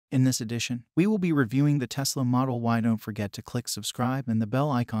In this edition, we will be reviewing the Tesla Model Y. Don't forget to click subscribe and the bell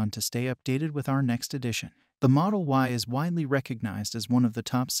icon to stay updated with our next edition. The Model Y is widely recognized as one of the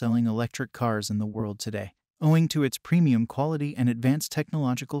top-selling electric cars in the world today, owing to its premium quality and advanced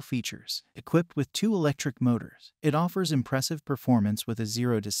technological features. Equipped with 2 electric motors, it offers impressive performance with a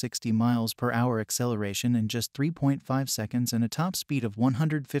 0 to 60 miles per hour acceleration in just 3.5 seconds and a top speed of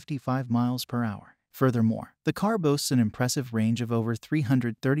 155 miles per hour. Furthermore, the car boasts an impressive range of over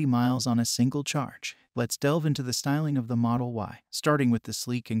 330 miles on a single charge. Let's delve into the styling of the Model Y, starting with the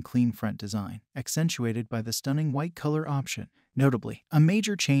sleek and clean front design, accentuated by the stunning white color option. Notably, a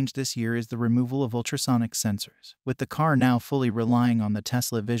major change this year is the removal of ultrasonic sensors, with the car now fully relying on the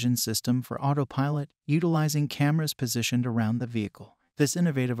Tesla Vision system for autopilot, utilizing cameras positioned around the vehicle. This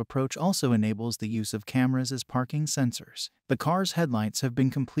innovative approach also enables the use of cameras as parking sensors. The car's headlights have been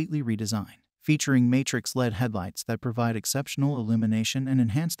completely redesigned, featuring matrix LED headlights that provide exceptional illumination and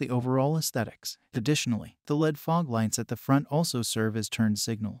enhance the overall aesthetics. Additionally, the LED fog lights at the front also serve as turn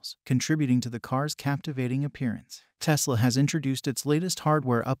signals, contributing to the car's captivating appearance. Tesla has introduced its latest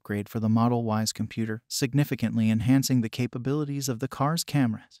hardware upgrade for the Model Y's computer, significantly enhancing the capabilities of the car's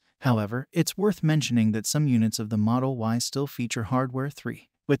cameras. However, it's worth mentioning that some units of the Model Y still feature Hardware 3.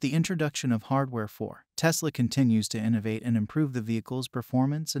 With the introduction of Hardware 4, Tesla continues to innovate and improve the vehicle's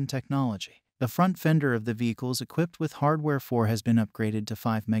performance and technology. The front fender of the vehicles equipped with Hardware 4 has been upgraded to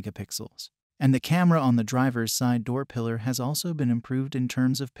 5 megapixels, and the camera on the driver's side door pillar has also been improved in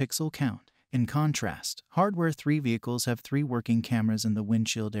terms of pixel count. In contrast, Hardware 3 vehicles have 3 working cameras in the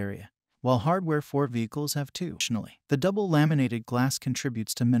windshield area, while Hardware 4 vehicles have 2. Additionally, the double laminated glass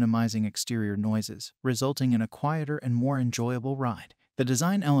contributes to minimizing exterior noises, resulting in a quieter and more enjoyable ride. The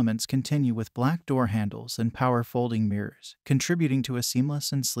design elements continue with black door handles and power folding mirrors, contributing to a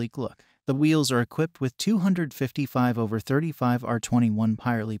seamless and sleek look. The wheels are equipped with 255/35 R21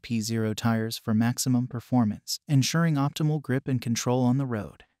 Pirelli P0 tires for maximum performance, ensuring optimal grip and control on the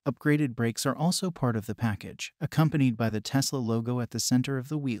road. Upgraded brakes are also part of the package, accompanied by the Tesla logo at the center of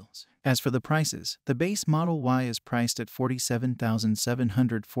the wheels. As for the prices, the base Model Y is priced at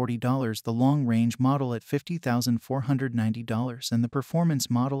 $47,740, the long-range model at $50,490, and the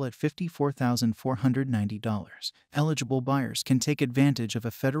performance model at $54,490. Eligible buyers can take advantage of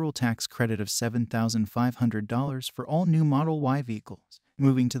a federal tax credit of $7,500 for all new Model Y vehicles.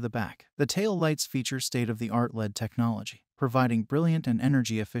 Moving to the back, the tail lights feature state-of-the-art LED technology, providing brilliant and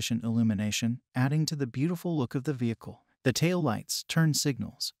energy-efficient illumination, adding to the beautiful look of the vehicle. The tail lights, turn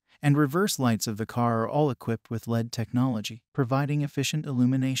signals, and reverse lights of the car are all equipped with LED technology, providing efficient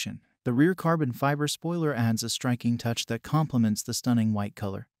illumination. The rear carbon fiber spoiler adds a striking touch that complements the stunning white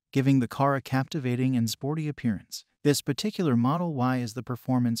color, giving the car a captivating and sporty appearance. This particular Model Y is the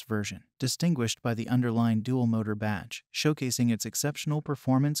performance version, distinguished by the underlined dual-motor badge, showcasing its exceptional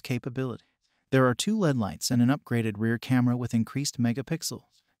performance capability. There are 2 LED lights and an upgraded rear camera with increased megapixels.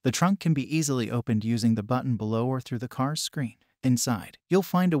 The trunk can be easily opened using the button below or through the car's screen. Inside, you'll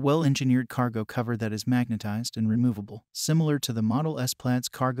find a well-engineered cargo cover that is magnetized and removable, similar to the Model S Plaid's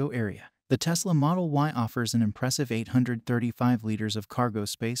cargo area. The Tesla Model Y offers an impressive 835 liters of cargo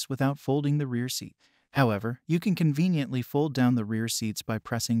space without folding the rear seat. However, you can conveniently fold down the rear seats by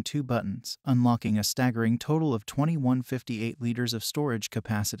pressing 2 buttons, unlocking a staggering total of 2158 liters of storage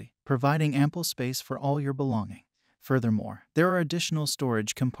capacity, providing ample space for all your belongings. Furthermore, there are additional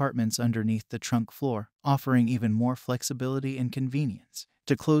storage compartments underneath the trunk floor, offering even more flexibility and convenience.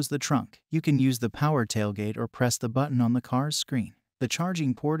 To close the trunk, you can use the power tailgate or press the button on the car's screen. The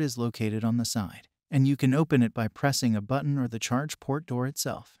charging port is located on the side, and you can open it by pressing a button or the charge port door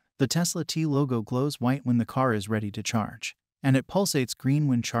itself. The Tesla T logo glows white when the car is ready to charge, and it pulsates green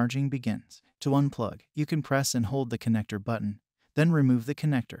when charging begins. To unplug, you can press and hold the connector button, then remove the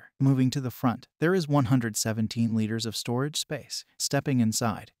connector. Moving to the front, there is 117 liters of storage space. Stepping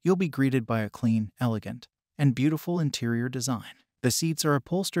inside, you'll be greeted by a clean, elegant, and beautiful interior design. The seats are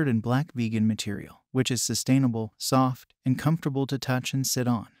upholstered in black vegan material, which is sustainable, soft, and comfortable to touch and sit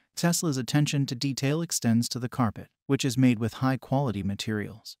on. Tesla's attention to detail extends to the carpet, which is made with high-quality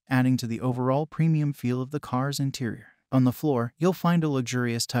materials, adding to the overall premium feel of the car's interior. On the floor, you'll find a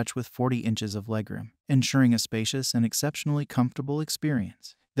luxurious touch with 40 inches of legroom, ensuring a spacious and exceptionally comfortable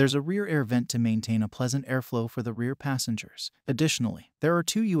experience. There's a rear air vent to maintain a pleasant airflow for the rear passengers. Additionally, there are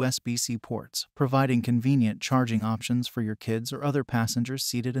 2 USB-C ports, providing convenient charging options for your kids or other passengers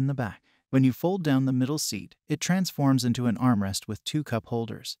seated in the back. When you fold down the middle seat, it transforms into an armrest with 2 cup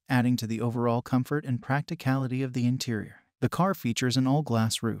holders, adding to the overall comfort and practicality of the interior. The car features an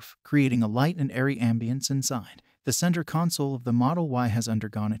all-glass roof, creating a light and airy ambience inside. The center console of the Model Y has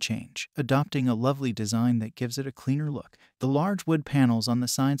undergone a change, adopting a lovely design that gives it a cleaner look. The large wood panels on the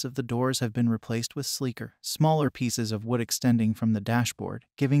sides of the doors have been replaced with sleeker, smaller pieces of wood extending from the dashboard,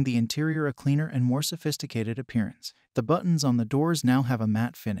 giving the interior a cleaner and more sophisticated appearance. The buttons on the doors now have a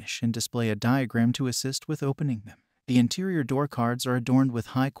matte finish and display a diagram to assist with opening them. The interior door cards are adorned with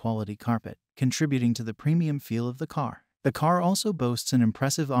high-quality carpet, contributing to the premium feel of the car. The car also boasts an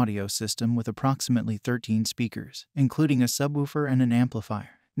impressive audio system with approximately 13 speakers, including a subwoofer and an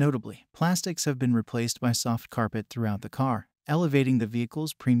amplifier. Notably, plastics have been replaced by soft carpet throughout the car, elevating the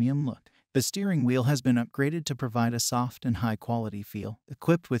vehicle's premium look. The steering wheel has been upgraded to provide a soft and high-quality feel,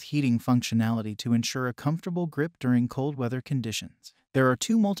 equipped with heating functionality to ensure a comfortable grip during cold weather conditions. There are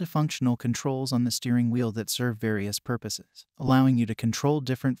two multifunctional controls on the steering wheel that serve various purposes, allowing you to control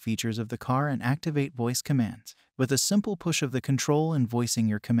different features of the car and activate voice commands. With a simple push of the control and voicing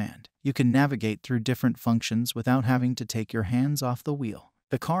your command, you can navigate through different functions without having to take your hands off the wheel.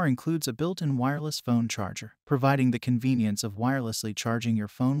 The car includes a built-in wireless phone charger, providing the convenience of wirelessly charging your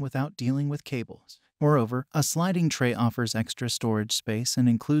phone without dealing with cables. Moreover, a sliding tray offers extra storage space and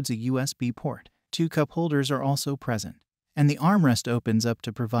includes a USB port. Two cup holders are also present, and the armrest opens up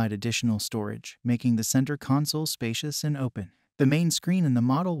to provide additional storage, making the center console spacious and open. The main screen in the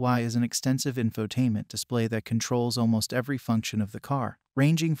Model Y is an extensive infotainment display that controls almost every function of the car,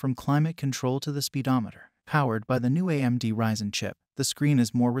 ranging from climate control to the speedometer. Powered by the new AMD Ryzen chip, the screen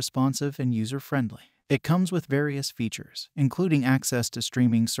is more responsive and user-friendly. It comes with various features, including access to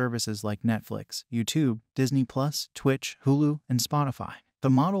streaming services like Netflix, YouTube, Disney+, Twitch, Hulu, and Spotify. The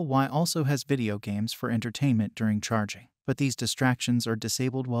Model Y also has video games for entertainment during charging, but these distractions are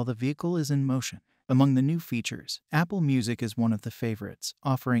disabled while the vehicle is in motion. Among the new features, Apple Music is one of the favorites,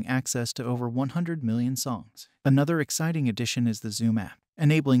 offering access to over 100 million songs. Another exciting addition is the Zoom app,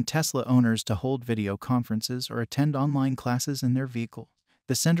 enabling Tesla owners to hold video conferences or attend online classes in their vehicle.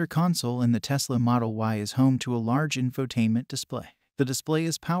 The center console in the Tesla Model Y is home to a large infotainment display. The display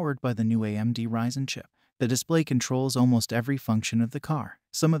is powered by the new AMD Ryzen chip. The display controls almost every function of the car.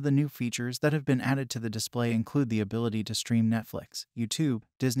 Some of the new features that have been added to the display include the ability to stream Netflix, YouTube,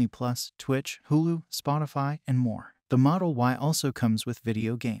 Disney+, Twitch, Hulu, Spotify, and more. The Model Y also comes with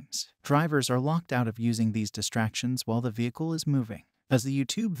video games. Drivers are locked out of using these distractions while the vehicle is moving. As the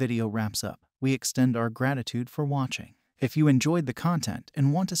YouTube video wraps up, we extend our gratitude for watching. If you enjoyed the content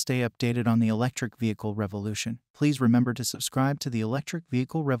and want to stay updated on the electric vehicle revolution, please remember to subscribe to the Electric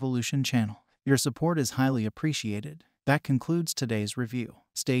Vehicle Revolution channel. Your support is highly appreciated. That concludes today's review.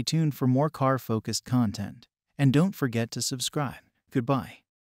 Stay tuned for more car-focused content. And don't forget to subscribe. Goodbye.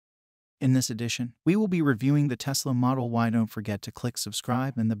 In this edition, we will be reviewing the Tesla Model Y. Don't forget to click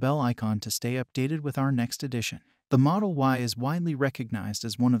subscribe and the bell icon to stay updated with our next edition. The Model Y is widely recognized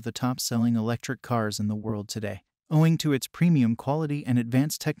as one of the top-selling electric cars in the world today, owing to its premium quality and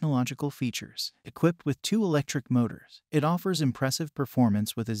advanced technological features. Equipped with two electric motors, it offers impressive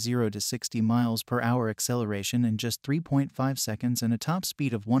performance with a 0 to 60 miles per hour acceleration in just 3.5 seconds and a top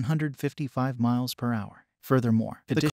speed of 155 miles per hour. Furthermore,